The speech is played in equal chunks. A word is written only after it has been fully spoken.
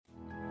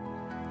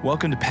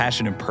Welcome to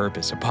Passion and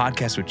Purpose, a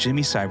podcast with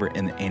Jimmy Seibert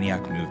and the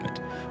Antioch Movement.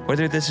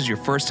 Whether this is your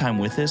first time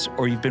with us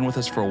or you've been with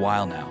us for a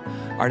while now,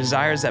 our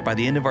desire is that by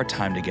the end of our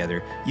time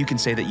together, you can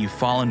say that you've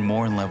fallen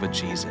more in love with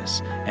Jesus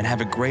and have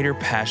a greater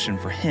passion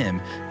for Him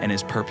and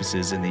His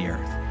purposes in the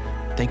earth.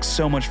 Thanks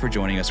so much for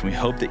joining us, and we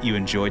hope that you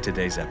enjoy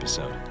today's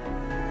episode.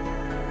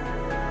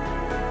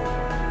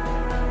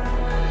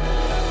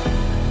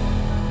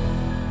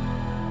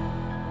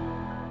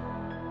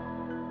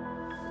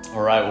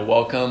 All right, well,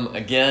 welcome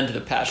again to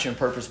the Passion and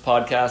Purpose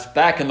podcast,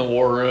 back in the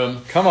war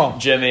room. Come on.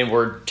 Jimmy,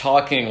 we're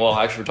talking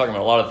about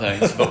a lot of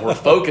things, but we're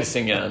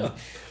focusing in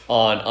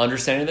on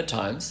understanding the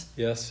times.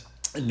 Yes.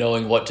 And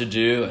knowing what to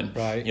do. And,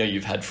 right.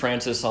 You've had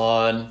Francis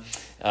on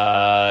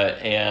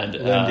and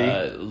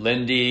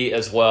Lindy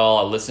as well.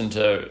 I listened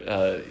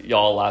to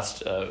y'all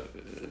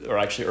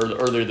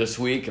earlier this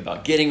week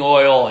about getting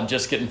oil and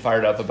just getting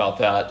fired up about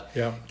that.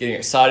 Yeah. Getting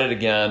excited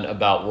again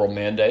about World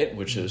Mandate,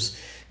 which is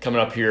coming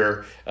up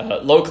here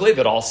locally,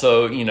 but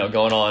also,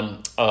 going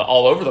on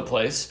all over the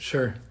place.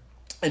 Sure.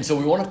 And so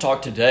we want to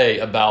talk today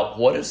about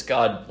what is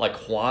God,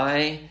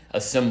 why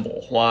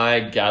assemble,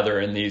 why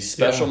gather in these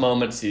special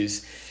moments,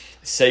 these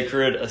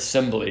sacred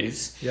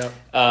assemblies,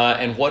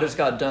 and what has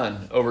God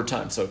done over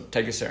time? So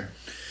take us there.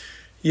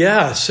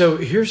 Yeah, so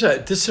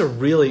this is a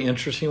really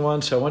interesting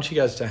one. So I want you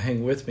guys to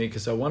hang with me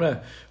because I want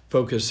to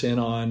focus in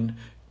on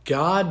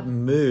God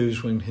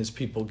moves when His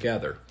people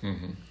gather.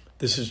 Mm-hmm.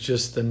 This is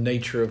just the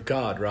nature of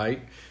God,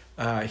 right?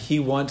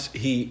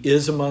 He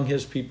is among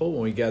His people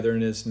when we gather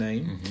in His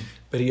name,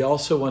 but He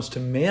also wants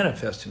to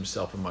manifest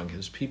Himself among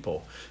His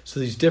people. So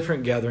these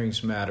different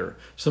gatherings matter.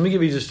 So let me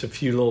give you just a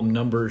few little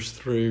numbers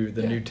through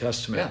the New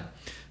Testament.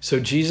 Yeah.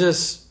 So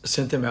Jesus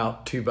sent them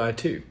out 2 by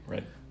 2.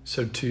 Right.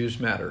 So 2s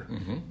matter.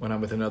 Mm-hmm. When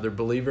I'm with another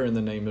believer in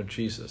the name of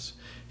Jesus.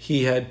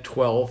 He had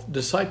 12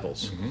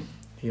 disciples. Mm-hmm.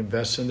 He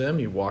invested in them.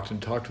 He walked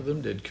and talked with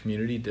them, did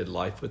community, did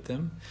life with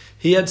them.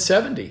 He had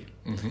 70.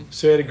 Mm-hmm.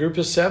 So he had a group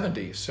of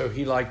 70. So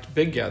he liked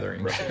big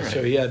gatherings. Right.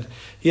 So he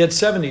had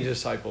 70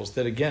 disciples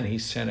that, again, he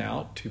sent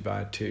out 2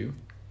 by 2.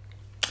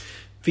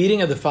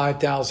 Feeding of the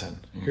 5,000.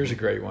 Mm-hmm. Here's a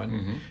great one.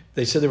 Mm-hmm.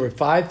 They said there were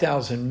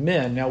 5,000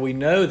 men. Now we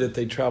know that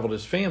they traveled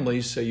as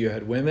families, so you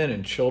had women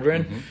and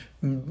children.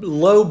 Mm-hmm.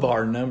 Low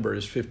bar number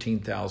is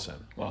 15,000.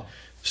 Wow.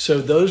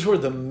 So those were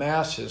the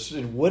masses.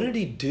 And what did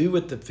He do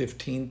with the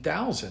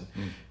 15,000?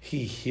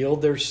 He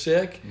healed their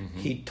sick. Mm-hmm.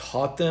 He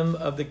taught them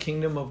of the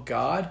kingdom of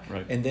God.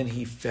 Right. And then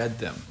He fed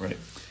them. Right.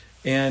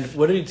 And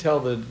what did He tell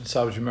the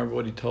disciples? Remember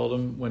what He told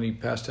them when He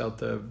passed out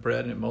the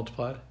bread and it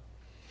multiplied?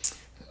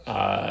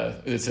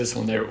 It's this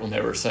when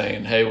they were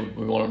saying, "Hey,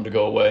 we want them to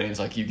go away." And He's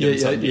like, "You give them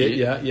something to eat."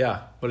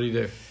 Yeah. What did He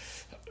do?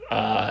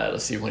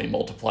 Let's see. When He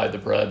multiplied the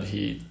bread,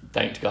 He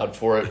thanked God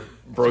for it,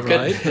 broke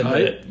it, and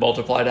then it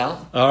multiplied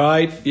out. All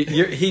right.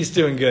 He's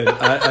doing good.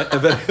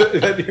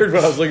 But here's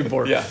what I was looking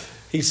for. Yeah.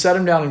 He set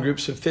them down in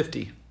groups of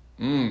 50.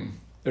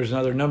 There's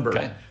another number.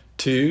 Okay.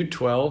 2,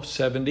 12,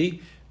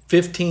 70,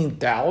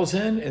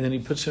 15,000, and then He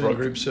puts them in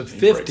groups of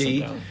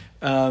 50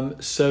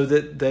 so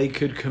that they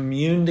could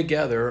commune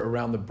together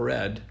around the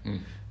bread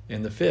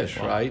and the fish,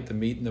 right? The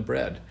meat and the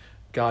bread.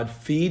 God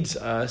feeds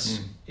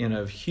us in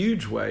a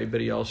huge way, but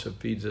He also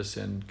feeds us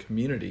in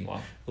community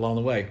along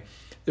the way.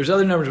 There's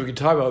other numbers we could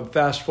talk about.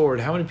 Fast forward,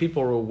 how many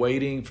people were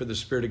waiting for the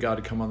Spirit of God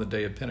to come on the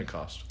day of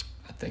Pentecost?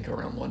 I think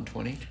around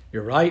 120.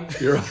 You're right.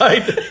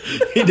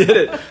 He did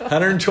it.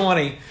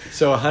 120.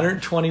 So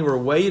 120 were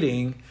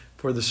waiting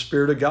for the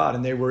Spirit of God,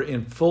 and they were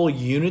in full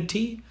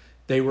unity.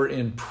 They were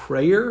in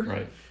prayer.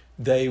 Right.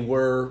 They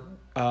were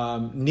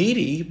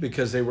needy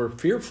because they were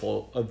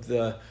fearful of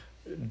the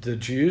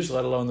Jews,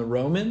 let alone the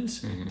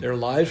Romans. Mm-hmm. Their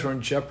lives were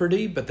in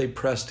jeopardy, but they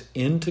pressed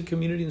into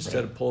community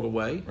instead of pulled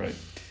away. Right.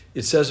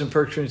 It says in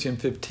 1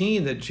 Corinthians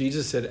 15 that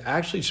Jesus had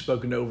actually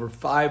spoken to over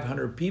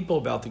 500 people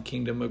about the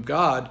kingdom of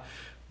God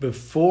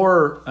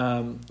before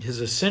His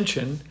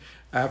ascension,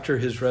 after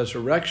His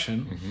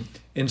resurrection. Mm-hmm.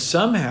 And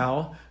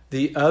somehow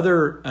the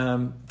other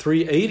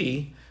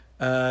 380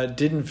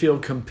 didn't feel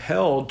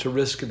compelled to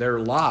risk their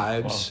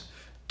lives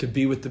to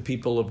be with the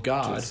people of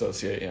God, to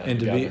associate,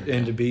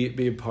 to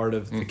be a part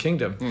of the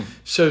kingdom.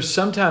 So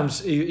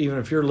sometimes, even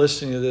if you're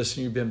listening to this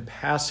and you've been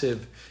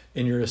passive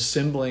and you're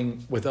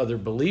assembling with other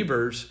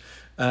believers,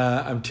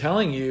 I'm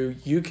telling you,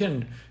 you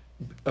can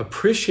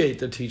appreciate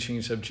the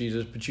teachings of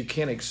Jesus, but you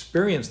can't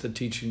experience the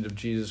teachings of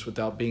Jesus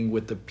without being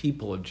with the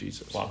people of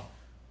Jesus.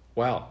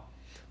 Wow.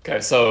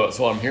 Okay, so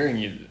what I'm hearing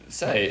you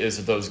say is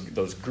that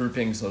those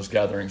groupings, those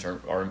gatherings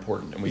are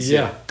important, and we see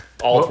it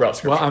all throughout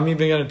Scripture. Well, I'm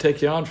even going to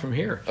take you on from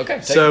here.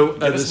 Okay. So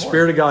the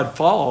Spirit of God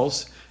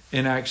falls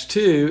in Acts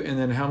 2, and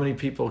then how many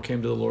people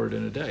came to the Lord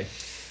in a day?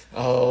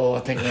 Oh, I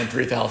think around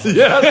 3,000.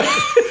 Yeah.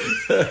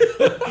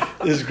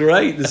 This is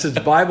great. This is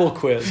Bible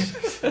quiz.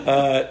 So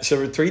there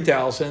were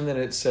 3,000, then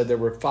it said there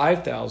were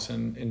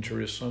 5,000 in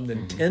Jerusalem,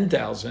 then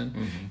 10,000,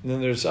 and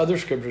then there's other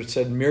scriptures that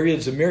said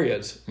myriads of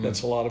myriads.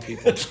 That's a lot of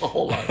people. That's a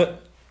whole lot.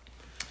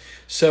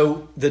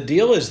 So the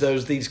deal is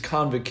these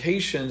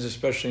convocations,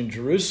 especially in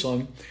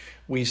Jerusalem,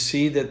 we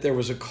see that there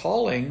was a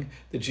calling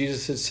that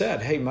Jesus had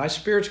said, hey, my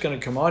Spirit's going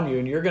to come on you,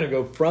 and you're going to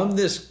go from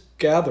this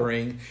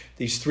gathering,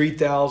 these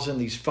 3,000,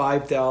 these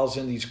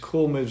 5,000, these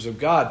cool moves of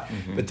God.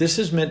 But this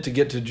is meant to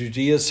get to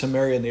Judea,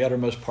 Samaria, and the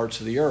uttermost parts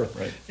of the earth.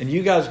 Right. And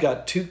you guys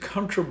got too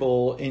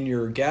comfortable in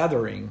your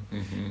gathering,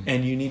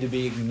 and you need to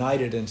be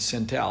ignited and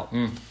sent out.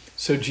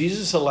 So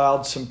Jesus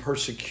allowed some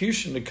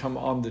persecution to come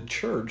on the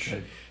church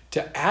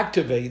to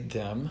activate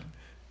them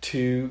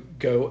to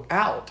go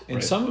out.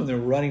 And some of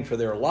them were running for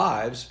their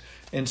lives,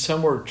 and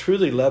some were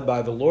truly led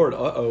by the Lord.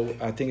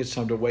 I think it's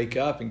time to wake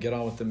up and get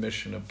on with the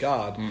mission of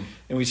God.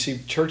 And we see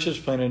churches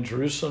planted in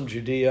Jerusalem,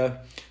 Judea,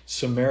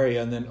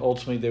 Samaria, and then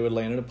ultimately they would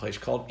land in a place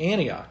called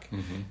Antioch.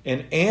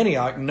 And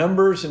Antioch,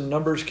 numbers and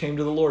numbers came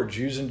to the Lord,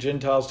 Jews and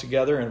Gentiles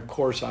together. And of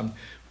course, I'm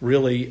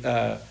really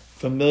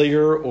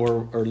familiar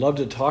or love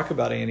to talk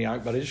about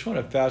Antioch, but I just want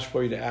to fast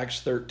forward to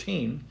Acts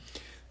 13.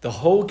 The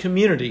whole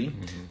community,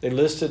 they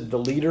listed the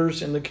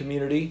leaders in the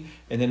community,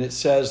 and then it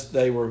says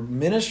they were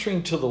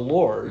ministering to the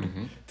Lord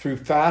through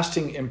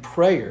fasting and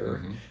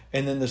prayer,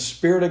 and then the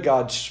Spirit of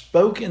God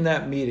spoke in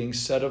that meeting,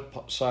 set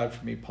aside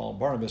for me Paul and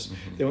Barnabas.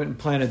 They went and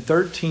planted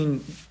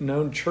 13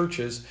 known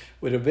churches,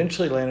 would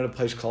eventually land at a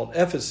place called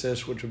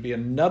Ephesus, which would be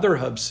another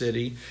hub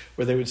city,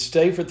 where they would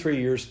stay for 3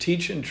 years,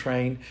 teach and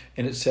train,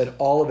 and it said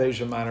all of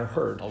Asia Minor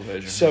heard. All of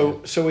Asia,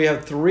 so we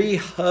have 3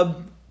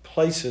 hub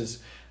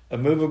places: a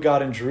move of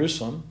God in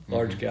Jerusalem,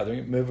 large gathering,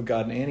 a move of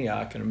God in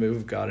Antioch, and a move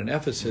of God in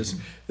Ephesus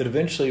that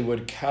eventually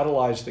would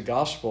catalyze the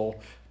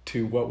gospel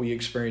to what we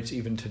experience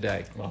even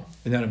today. Wow.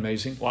 Isn't that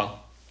amazing? Wow.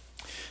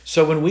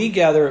 So when we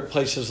gather at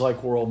places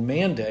like World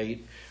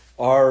Mandate,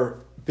 our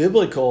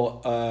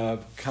biblical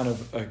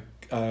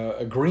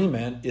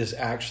agreement is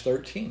Acts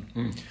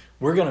 13.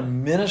 We're going to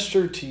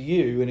minister to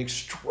you in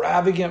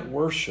extravagant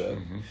worship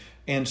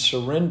and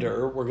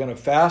surrender. We're going to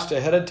fast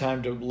ahead of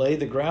time to lay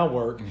the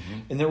groundwork,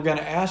 and then we're going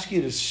to ask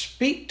you to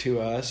speak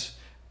to us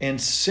and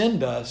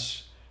send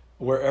us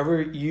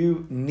wherever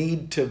you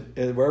need to,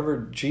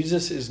 wherever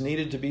Jesus is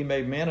needed to be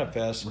made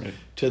manifest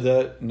to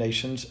the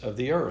nations of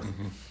the earth.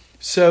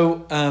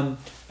 So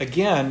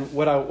again,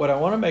 what I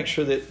want to make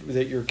sure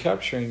that you're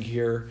capturing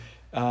here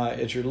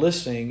as you're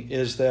listening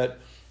is that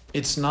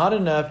it's not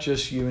enough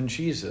just you and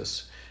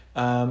Jesus.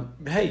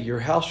 Hey,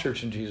 your house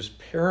church and Jesus,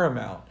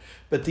 paramount.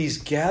 But these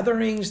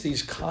gatherings,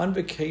 these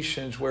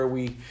convocations where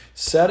we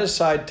set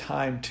aside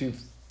time to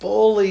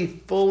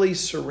fully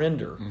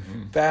surrender,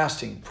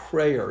 fasting,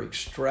 prayer,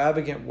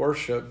 extravagant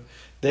worship,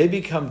 they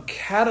become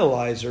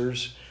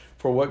catalyzers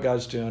for what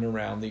God's doing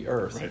around the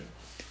earth. Right.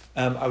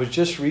 I was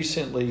just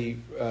recently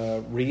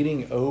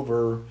reading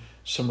over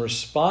some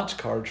response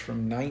cards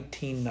from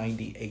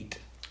 1998.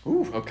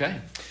 Ooh, okay.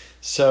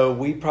 So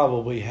we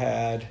probably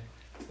had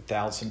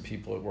 1,000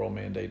 people at World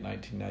Mandate in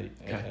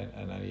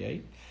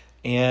 1998.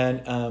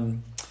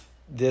 And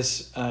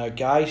this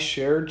guy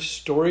shared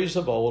stories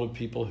of old of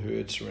people who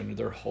had surrendered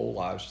their whole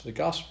lives to the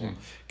gospel. A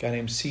guy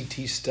named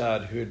C.T.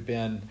 Studd, who had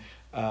been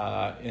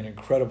an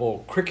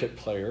incredible cricket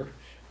player,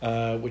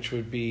 which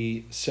would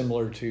be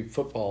similar to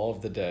football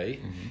of the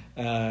day.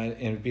 And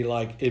it'd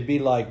be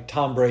like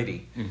Tom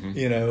Brady,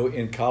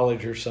 in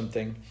college or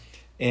something.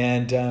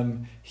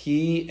 And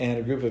he and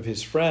a group of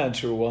his friends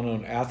who were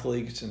well-known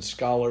athletes and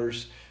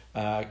scholars,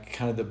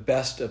 kind of the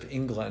best of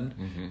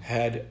England,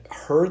 had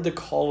heard the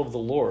call of the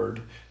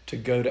Lord to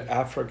go to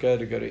Africa,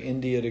 to go to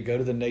India, to go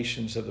to the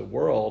nations of the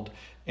world.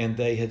 And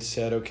they had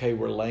said, okay,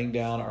 we're laying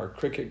down our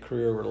cricket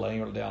career, we're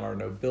laying down our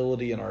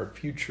nobility and our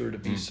future to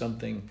be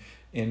something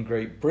in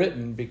Great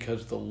Britain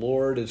because the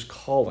Lord is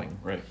calling.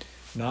 Right.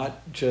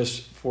 Not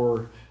just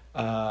for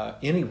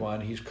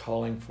anyone, he's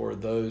calling for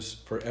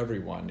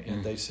everyone.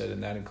 And they said,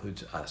 and that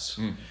includes us.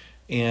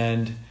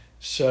 And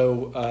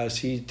so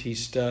C.T.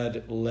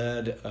 Studd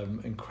led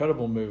an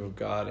incredible move of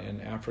God in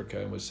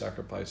Africa and would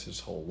sacrifice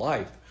his whole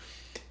life.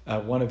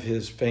 One of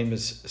his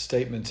famous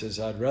statements is,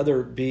 I'd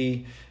rather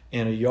be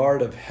in a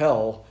yard of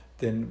hell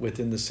than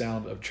within the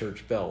sound of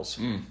church bells,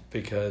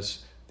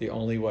 because the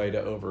only way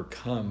to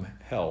overcome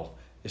hell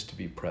is to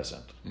be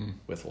present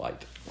with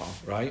light. Wow.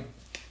 Right?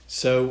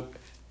 So,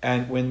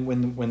 and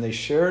when they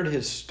shared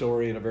his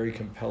story in a very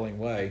compelling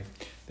way,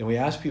 then we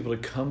asked people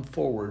to come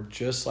forward,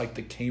 just like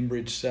the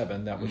Cambridge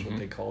 7, that was what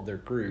they called their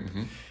group.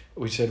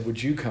 We said,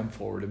 would you come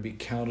forward and be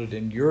counted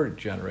in your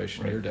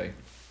generation, your day?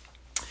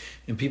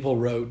 And people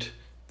wrote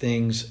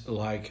things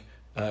like,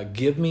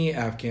 give me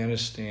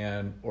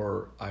Afghanistan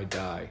or I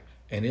die.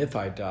 And if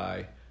I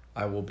die,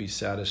 I will be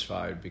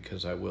satisfied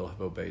because I will have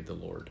obeyed the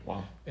Lord.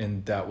 Wow.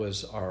 And that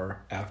was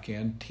our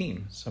Afghan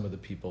team, some of the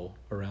people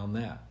around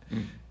that.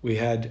 We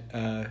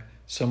had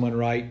someone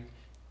write,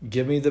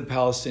 give me the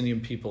Palestinian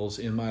peoples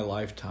in my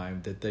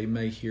lifetime that they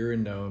may hear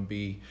and know and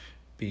be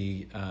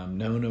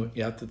known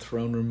at the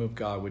throne room of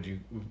God. Would you,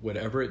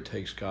 whatever it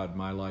takes, God,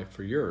 my life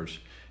for yours.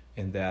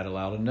 And that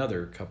allowed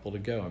another couple to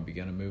go and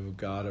begin a move of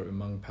God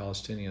among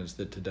Palestinians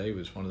that today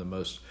was one of the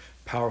most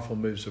powerful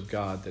moves of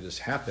God that has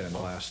happened in the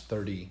last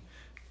 30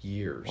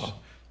 years. Wow.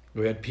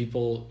 We had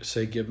people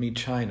say, give me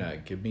China,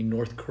 give me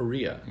North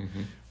Korea.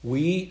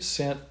 We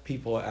sent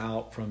people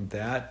out from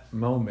that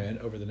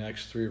moment over the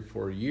next 3 or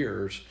 4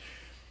 years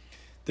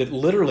that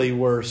literally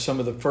were some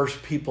of the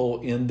first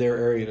people in their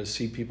area to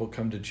see people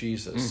come to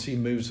Jesus, see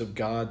moves of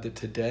God that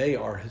today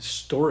are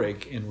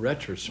historic in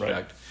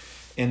retrospect.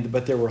 Right.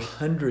 But there were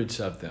hundreds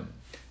of them.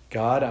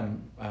 God,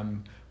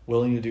 I'm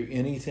willing to do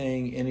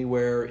anything,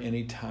 anywhere,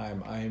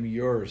 anytime. I am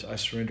yours. I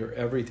surrender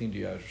everything to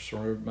you. I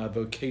surrender my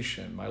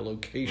vocation, my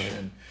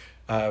location,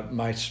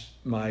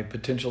 my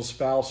potential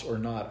spouse or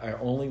not. I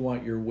only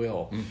want your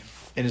will.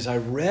 And as I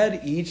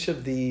read each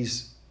of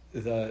these,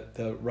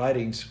 the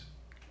writings,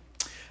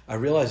 I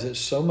realized that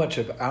so much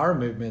of our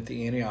movement,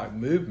 the Antioch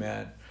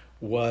movement,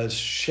 was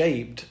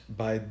shaped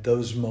by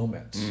those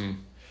moments.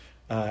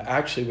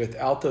 Actually,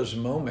 without those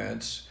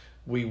moments,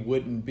 we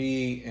wouldn't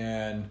be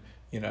in,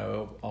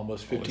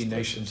 almost 50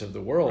 nations of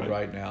the world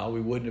right now. We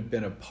wouldn't have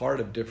been a part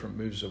of different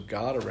moves of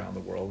God around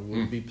the world. We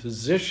wouldn't be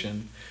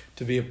positioned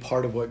to be a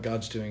part of what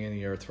God's doing in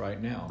the earth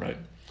right now. Right.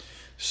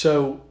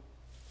 So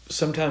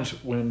sometimes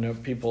when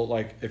people,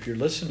 like, if you're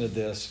listening to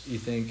this, you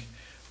think,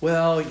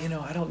 well,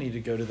 I don't need to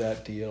go to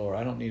that deal, or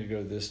I don't need to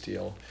go to this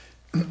deal.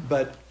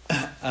 But,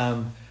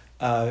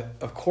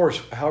 of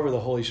course, however the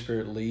Holy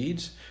Spirit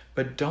leads,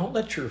 but don't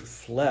let your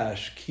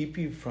flesh keep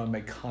you from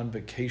a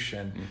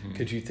convocation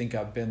because you think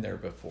I've been there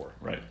before.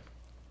 Right.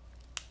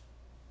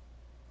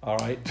 All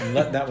right? And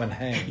let that one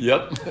hang.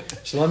 Yep.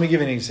 So let me give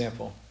you an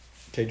example.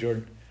 Okay,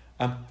 Jordan.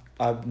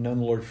 I've known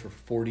the Lord for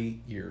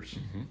 40 years.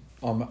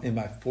 In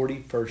my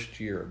 41st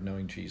year of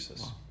knowing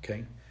Jesus. Wow.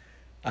 Okay?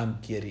 I'm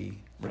giddy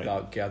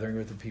about gathering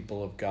with the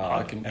people of God.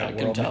 I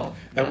can tell.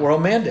 At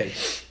World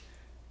Mandate.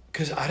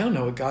 Because I don't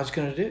know what God's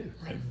going to do.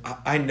 Right.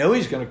 I know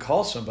He's going to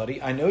call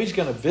somebody. I know He's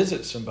going to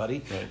visit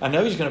somebody. Right. I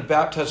know He's going to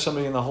baptize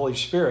somebody in the Holy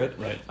Spirit.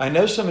 Right. I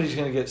know somebody's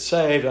going to get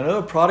saved. I know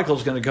a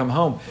prodigal's going to come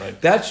home. Right.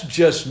 That's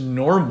just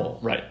normal.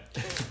 Right.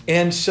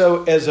 And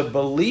so as a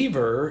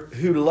believer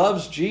who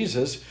loves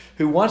Jesus,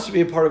 who wants to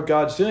be a part of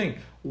God's doing,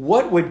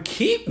 what would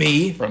keep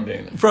me from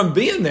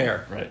being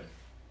there? Right.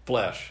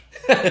 Flesh.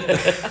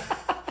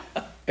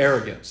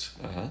 Arrogance.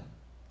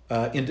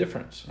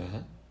 Indifference.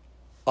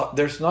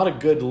 There's not a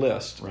good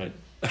list. Right.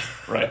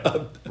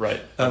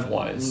 Of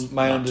whys.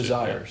 My own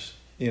desires.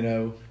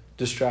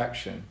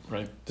 Distraction.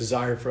 Right.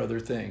 Desire for other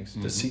things.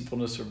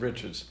 Deceitfulness of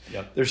riches.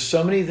 Yep. There's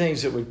so many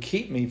things that would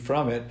keep me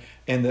from it.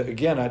 And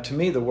again, to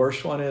me, the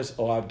worst one is,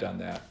 I've done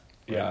that.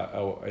 Right.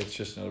 Yeah. It's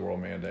just another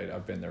World Mandate.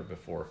 I've been there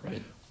before.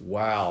 Right.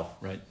 Wow.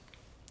 Right.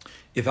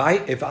 If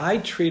I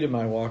treated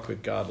my walk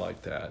with God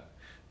like that,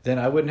 then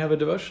I wouldn't have a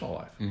devotional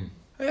life.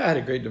 I had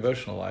a great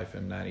devotional life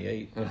in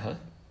 98.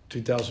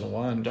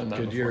 2001,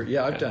 good year.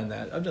 Yeah, I've done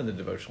that. I've done the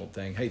devotional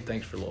thing. Hey,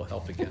 thanks for a little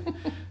help again.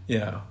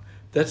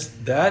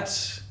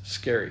 That's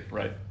scary.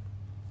 Right.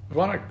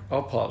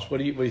 I'll pause. What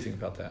do you think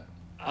about that?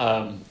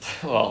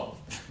 Well,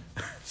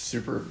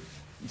 super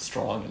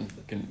strong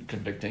and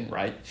convicting,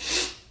 right?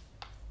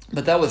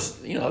 But that was,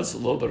 that was a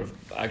little bit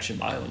of actually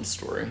my own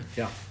story.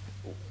 Yeah.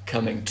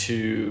 Coming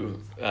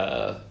to,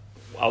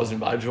 I was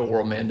invited to a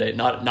World Mandate.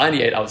 Not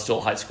 98, I was still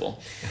in high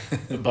school.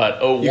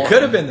 But 01. You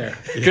could have been there.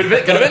 Could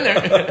have been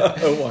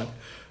there. 01.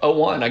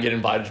 01, I get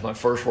invited to my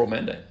first World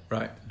Mandate.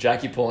 Right.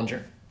 Jackie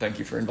Pullinger. Thank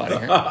you for inviting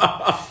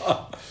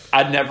her.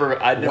 I'd never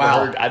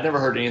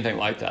heard anything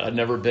like that. I'd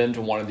never been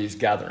to one of these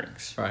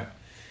gatherings. Right.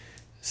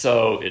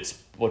 So it's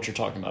what you're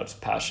talking about. It's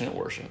passionate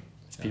worship.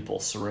 It's people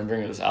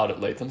surrendering. It was out at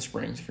Latham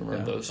Springs. If you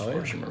remember those, you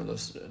remember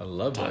those. I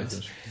love times.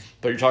 Latham.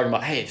 But you're talking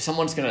about, hey, if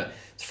someone's gonna.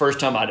 It's the first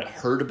time I'd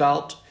heard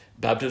about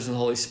baptism in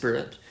the Holy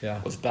Spirit.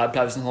 Yeah. Was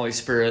baptized in the Holy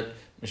Spirit.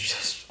 Was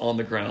just on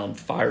the ground,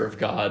 fire of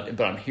God.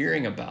 But I'm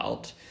hearing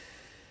about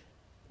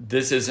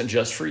this isn't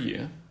just for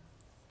you.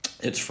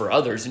 It's for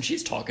others. And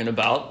she's talking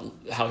about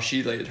how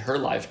she laid her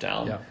life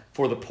down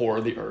for the poor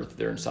of the earth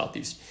there in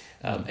Southeast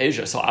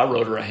Asia. So I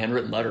wrote her a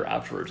handwritten letter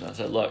afterwards. And I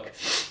said, look,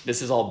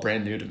 this is all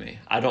brand new to me.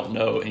 I don't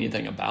know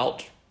anything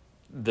about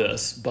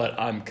this, but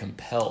I'm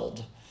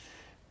compelled.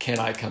 Can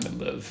I come and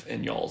live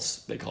in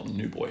y'all's, they call them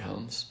new boy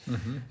homes.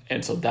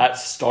 And so that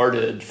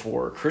started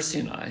for Christy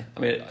and I. I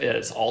mean,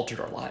 it's altered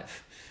our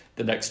life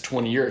the next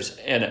 20 years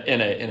in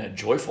a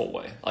joyful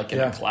way, like in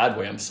a glad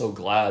way. I'm so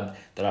glad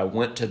that I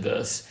went to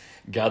this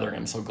gathering.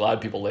 I'm so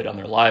glad people laid down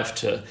their life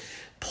to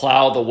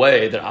plow the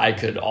way that I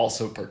could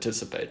also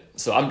participate.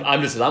 So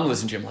I'm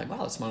listening to you. I'm like,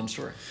 wow, that's my own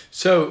story.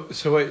 So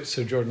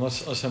Jordan,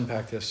 let's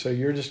unpack this. So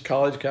you're just a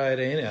college guy at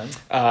A&M.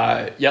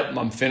 Yep,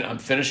 I'm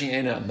finishing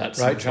A&M. That's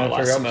right. Trying to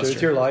figure out what to do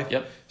with your life.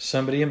 Yep.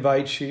 Somebody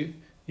invites you.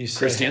 You say,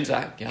 Christy and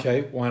Zach. Yeah.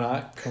 Okay, why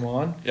not? Come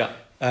on. Yeah.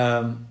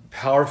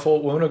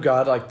 Powerful woman of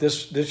God. Like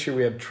this year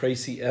we have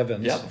Tracy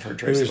Evans. Yeah, I've heard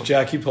Tracy. Who is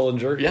Jackie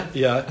Pullinger.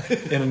 Yeah.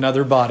 In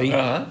another body.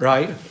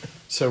 Right.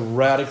 So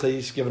radically,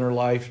 she's given her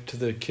life to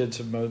the kids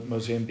of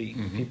Mozambique,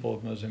 people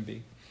of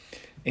Mozambique.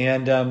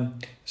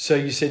 And so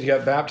you said you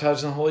got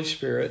baptized in the Holy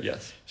Spirit.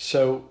 Yes.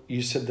 So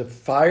you said the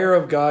fire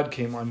of God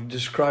came on you.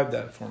 Describe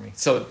that for me.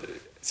 So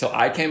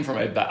I came from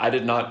I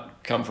did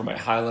not come from a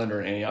Highland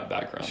or an Antioch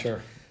background. Sure.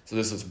 So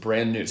this was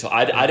brand new. So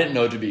I didn't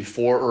know to be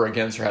for or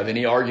against or have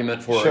any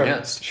argument for or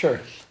against.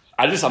 Sure.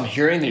 I'm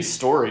hearing these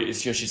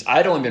stories.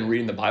 I'd only been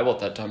reading the Bible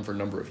at that time for a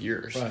number of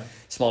years,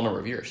 small number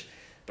of years.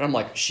 But I'm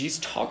like, she's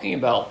talking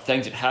about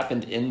things that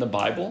happened in the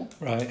Bible,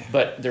 right?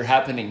 But they're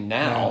happening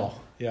now.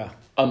 Yeah.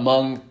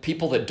 Among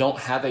people that don't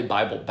have a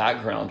Bible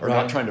background or Right.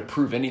 not trying to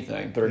prove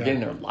anything, but are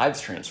getting their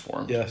lives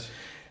transformed. Yes.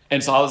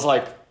 And so I was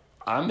like,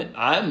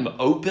 I'm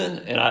open,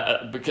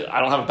 and because I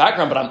don't have a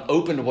background, but I'm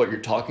open to what you're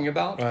talking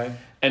about. Right.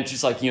 And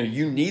she's like,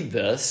 you need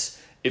this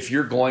if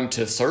you're going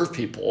to serve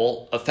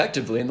people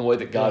effectively in the way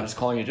that God is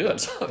calling you to do it.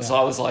 So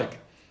I was like,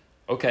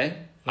 okay,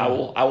 I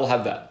will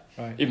have that,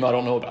 even though I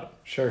don't know about it.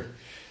 Sure.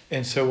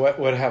 And so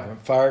what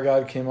happened? Fire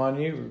God came on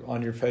you,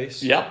 on your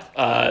face? Yep.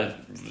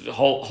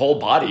 Whole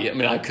body. I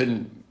mean, I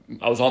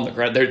was on the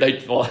ground.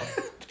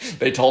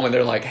 They told me,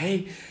 they're like,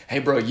 hey,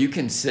 bro, you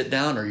can sit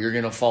down or you're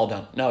going to fall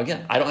down. Now,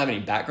 again, I don't have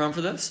any background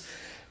for this.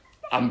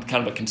 I'm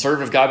kind of a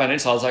conservative guy by nature,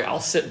 so I was like, I'll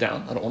sit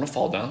down. I don't want to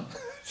fall down.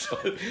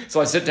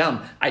 So I sit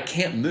down. I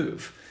can't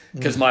move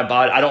because my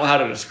body, I don't know how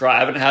to describe. I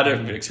haven't had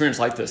an experience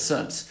like this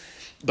since.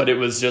 But it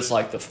was just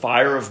like the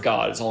fire of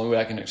God is the only way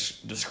I can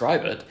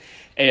describe it.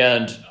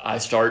 And I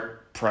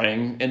start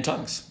praying in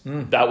tongues.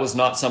 That was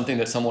not something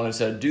that someone had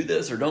said, do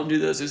this or don't do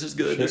this. This is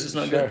good. This is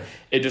not good.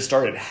 It just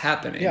started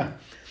happening. Yeah.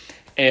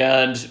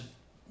 And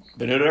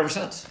been doing it ever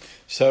since.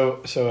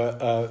 So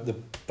the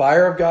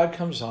fire of God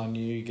comes on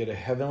you. You get a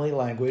heavenly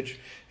language.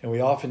 And we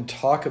often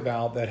talk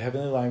about that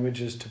heavenly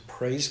language is to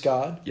praise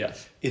God.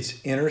 Yes. It's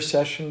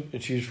intercession.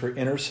 It's used for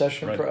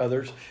intercession for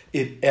others.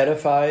 It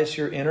edifies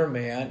your inner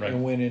man. Right.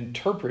 And when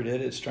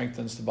interpreted, it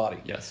strengthens the body.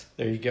 Yes.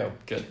 There you go.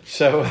 Good.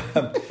 So,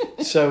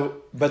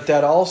 but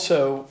that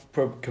also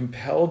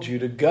compelled you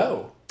to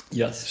go.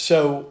 Yes.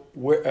 So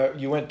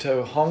you went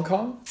to Hong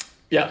Kong?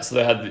 Yeah. So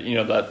they had,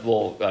 that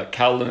little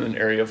Kowloon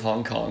area of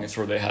Hong Kong. It's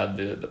where they had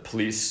the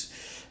police.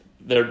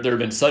 There have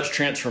been such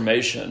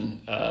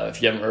transformation.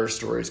 If you haven't heard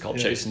stories called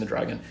Chasing the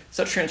Dragon,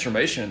 such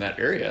transformation in that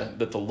area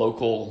that the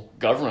local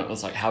government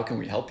was like, "How can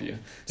we help you?"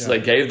 So they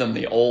gave them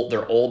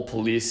their old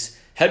police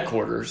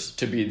headquarters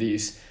to be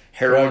these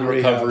heroin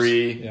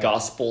recovery,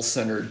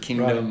 gospel-centered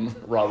kingdom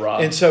rah-rah.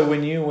 And so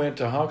when you went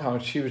to Hong Kong,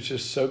 she was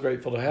just so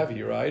grateful to have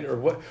you, right? Or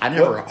what? I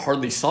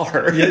hardly saw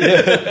her.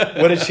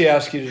 What did she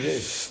ask you to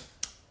do?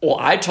 Well,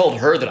 I told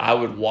her that I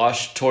would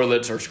wash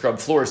toilets or scrub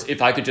floors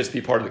if I could just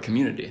be part of the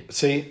community.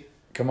 See.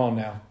 Come on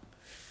now.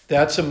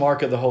 That's a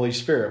mark of the Holy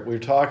Spirit. We're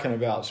talking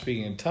about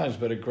speaking in tongues,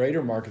 but a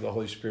greater mark of the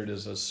Holy Spirit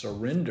is a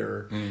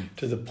surrender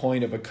to the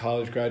point of a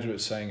college graduate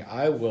saying,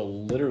 I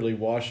will literally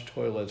wash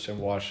toilets and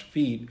wash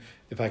feet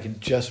if I can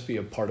just be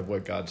a part of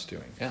what God's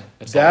doing. Yeah,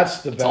 that's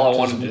all I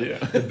wanted to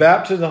do. The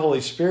baptism of the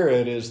Holy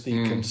Spirit is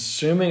the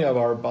consuming of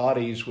our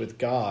bodies with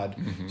God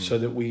so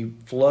that we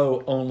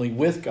flow only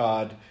with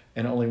God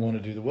and only want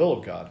to do the will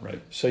of God.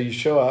 Right. So you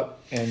show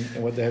up, and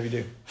what they have you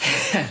do?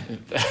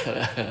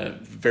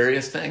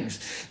 Various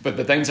things. But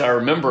the things I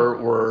remember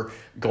were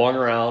going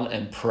around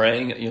and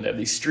praying. They have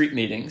these street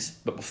meetings,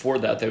 but before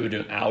that, they would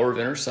do an hour of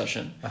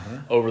intercession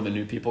over the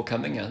new people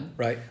coming in.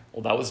 Right.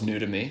 Well, that was new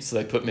to me. So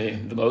they put me,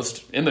 the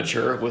most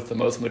immature, with the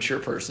most mature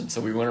person. So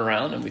we went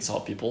around and we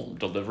saw people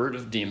delivered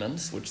of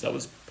demons, which that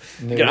was...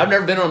 Again, I've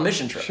never been on a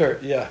mission trip. Sure,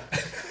 yeah.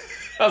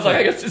 I was like,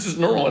 I guess this is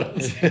normal.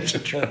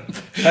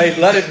 Hey,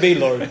 let it be,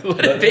 Lord.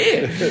 Let it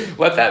be.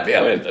 Let that be.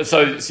 I mean,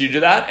 so you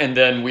do that, and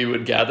then we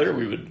would gather.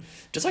 We would,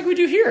 just like we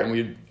do here, and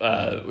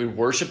we'd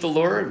worship the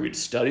Lord. We'd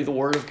study the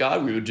Word of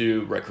God. We would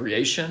do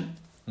recreation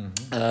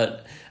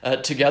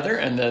together,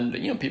 and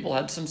then people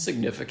had some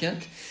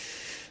significant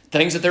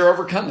things that they're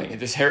overcoming.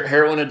 This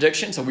heroin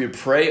addiction. So we would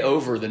pray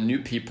over the new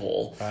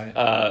people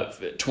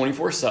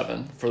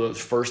 24/7 for those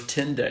first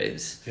 10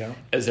 days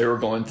as they were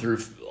going through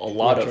a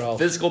lot of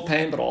physical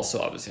pain, but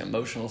also obviously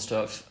emotional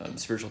stuff,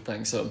 spiritual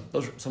things. So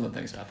those are some of the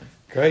things that happen.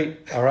 Great.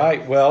 All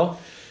right. Well,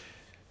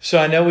 so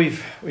I know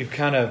we've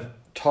kind of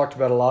talked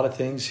about a lot of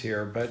things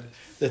here, but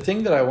the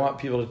thing that I want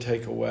people to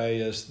take away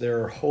is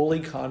there are holy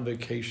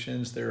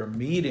convocations, there are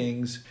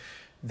meetings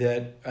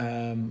that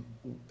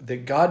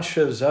God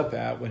shows up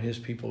at when His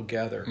people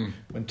gather.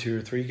 When 2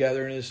 or 3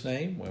 gather in His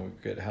name, when we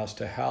get house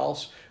to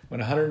house,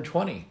 when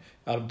 120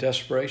 out of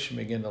desperation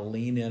begin to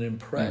lean in and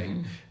pray.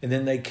 And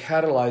then they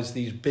catalyze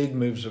these big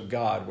moves of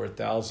God where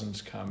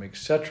thousands come,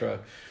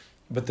 etc.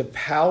 But the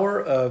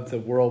power of the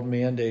World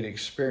Mandate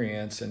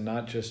experience, and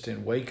not just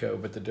in Waco,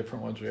 but the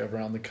different ones we have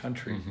around the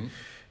country,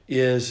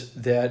 is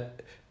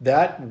that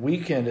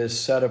weekend is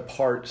set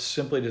apart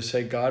simply to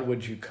say, God,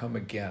 would you come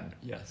again?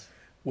 Yes.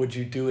 Would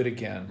you do it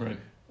again? Right.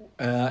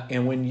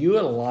 And when you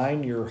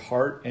align your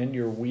heart and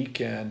your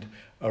weekend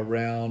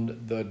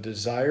around the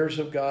desires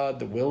of God,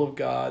 the will of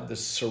God, the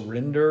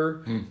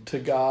surrender to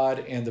God,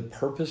 and the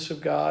purpose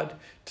of God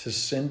to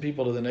send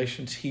people to the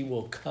nations, He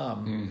will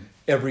come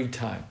every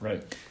time.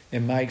 Right.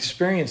 And my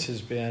experience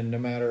has been, no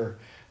matter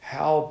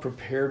how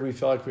prepared we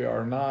feel like we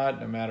are or not,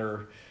 no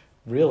matter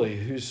really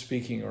who's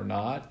speaking or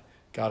not,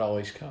 God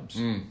always comes.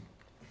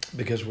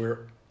 Because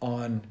we're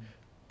on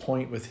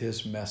point with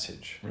His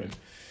message. Right.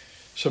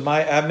 So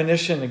my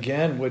admonition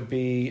again would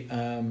be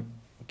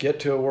get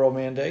to a world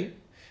mandate,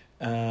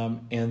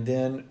 and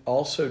then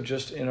also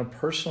just in a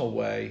personal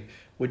way,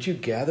 would you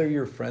gather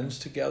your friends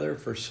together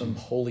for some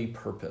holy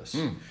purpose?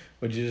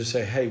 Would you just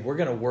say, hey, we're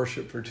going to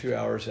worship for 2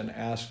 hours and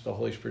ask the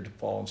Holy Spirit to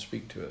fall and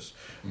speak to us?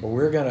 Or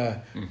we're going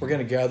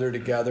to gather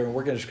together and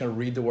we're just going to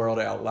read the Word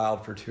out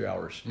loud for 2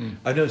 hours.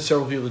 I know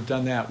several people have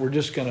done that. We're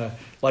just going to,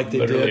 like they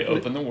literally did,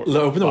 open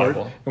the Word,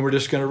 and we're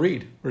just going to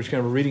read. We're just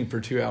going to be reading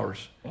for 2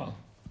 hours. Wow.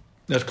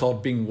 That's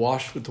called being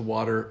washed with the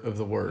water of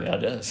the Word. Yeah,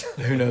 it is.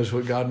 Who knows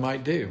what God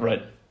might do?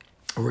 Right.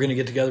 We're going to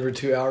get together for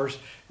 2 hours,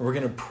 and we're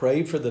going to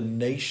pray for the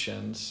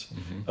nations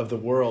of the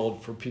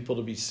world for people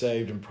to be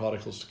saved and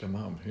prodigals to come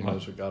home. Who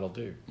knows what God will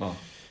do? Wow.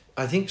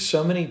 I think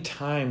so many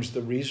times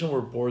the reason we're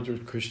bored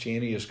with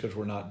Christianity is because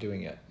we're not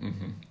doing it.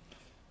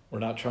 We're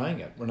not trying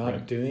it. We're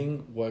not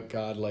doing what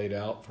God laid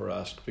out for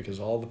us, because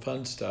all the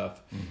fun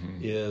stuff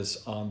is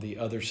on the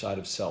other side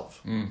of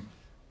self. And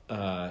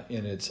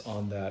it's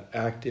on that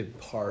active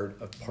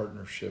part of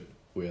partnership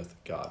with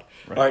God.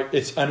 Right. All right,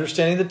 it's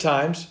understanding the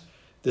times.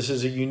 This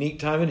is a unique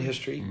time in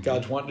history.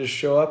 God's wanting to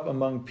show up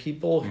among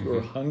people who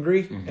are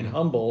hungry and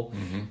humble,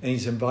 and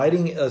He's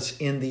inviting us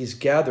in these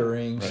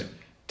gatherings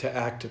to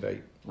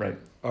activate. Right.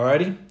 All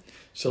righty?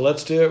 So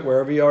let's do it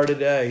wherever you are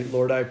today.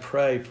 Lord, I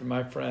pray for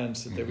my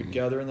friends that they would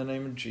gather in the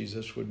name of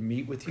Jesus, would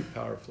meet with you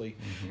powerfully.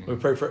 We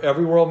pray for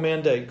every world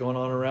mandate going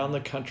on around the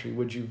country.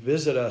 Would you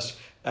visit us?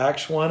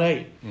 Acts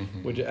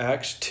 1:8, would you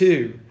Acts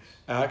 2,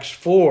 Acts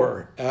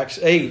 4, Acts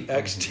 8,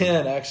 Acts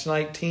 10, Acts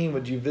 19.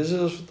 Would you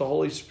visit us with the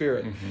Holy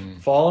Spirit?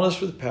 Fall on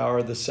us with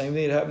power. The same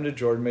thing that happened to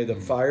Jordan. May the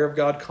fire of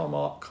God come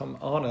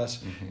on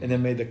us. And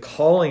then may the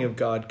calling of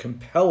God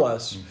compel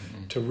us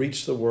to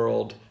reach the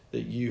world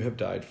that you have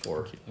died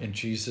for. In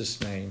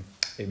Jesus' name,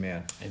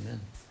 amen.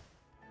 Amen.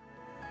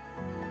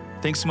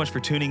 Thanks so much for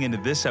tuning into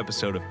this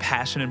episode of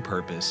Passion and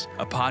Purpose,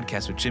 a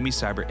podcast with Jimmy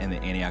Seibert and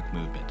the Antioch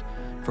Movement.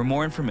 For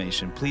more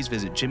information, please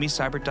visit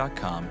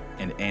jimmyseibert.com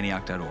and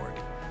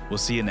antioch.org. We'll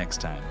see you next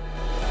time.